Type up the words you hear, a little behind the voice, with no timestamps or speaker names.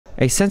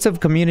A sense of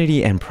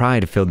community and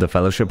pride filled the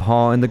fellowship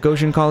hall in the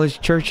Goshen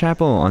College Church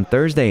Chapel on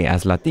Thursday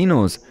as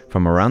Latinos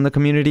from around the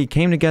community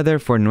came together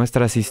for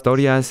Nuestras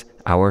Historias,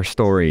 Our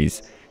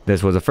Stories.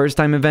 This was a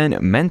first-time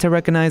event meant to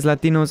recognize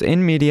Latinos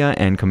in media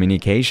and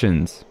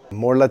communications.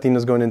 More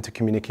Latinos going into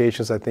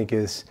communications, I think,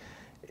 is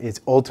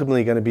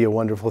ultimately going to be a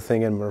wonderful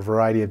thing in a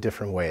variety of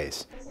different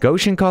ways.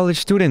 Goshen College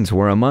students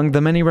were among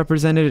the many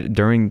represented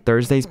during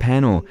Thursday's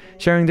panel,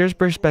 sharing their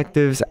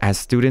perspectives as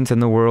students in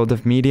the world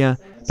of media.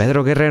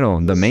 Pedro Guerrero,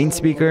 the main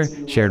speaker,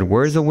 shared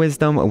words of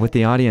wisdom with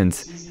the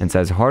audience and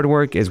says hard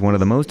work is one of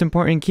the most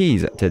important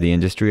keys to the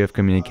industry of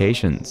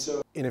communications.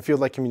 In a field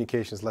like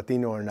communications,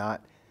 Latino or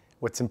not,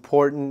 what's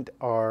important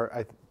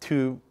are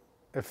two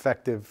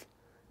effective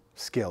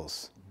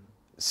skills: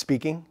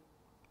 speaking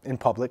in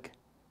public,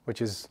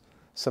 which is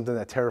something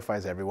that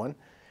terrifies everyone,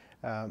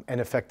 and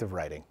effective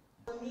writing.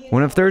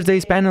 One of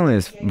Thursday's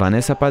panelists,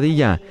 Vanessa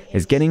Padilla,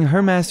 is getting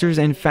her master's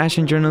in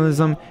fashion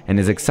journalism and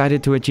is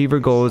excited to achieve her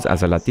goals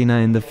as a Latina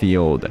in the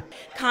field.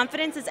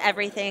 Confidence is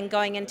everything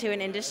going into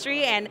an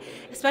industry, and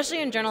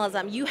especially in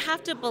journalism, you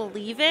have to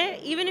believe it.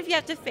 Even if you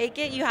have to fake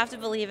it, you have to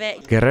believe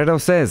it. Guerrero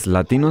says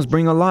Latinos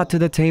bring a lot to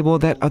the table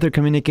that other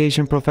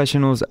communication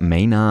professionals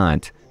may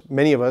not.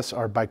 Many of us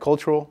are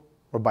bicultural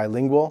or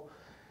bilingual,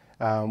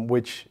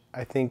 which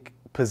I think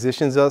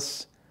positions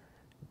us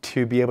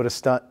to be able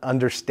to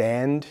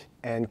understand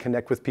and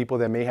connect with people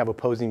that may have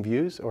opposing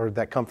views or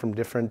that come from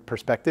different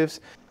perspectives.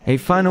 A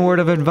final word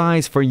of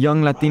advice for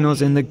young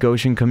Latinos in the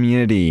Goshen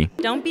community.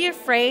 Don't be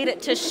afraid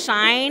to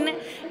shine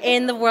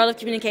in the world of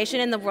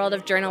communication, in the world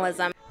of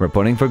journalism.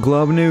 Reporting for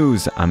Globe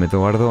News, I'm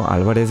Eduardo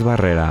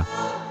Alvarez-Barrera.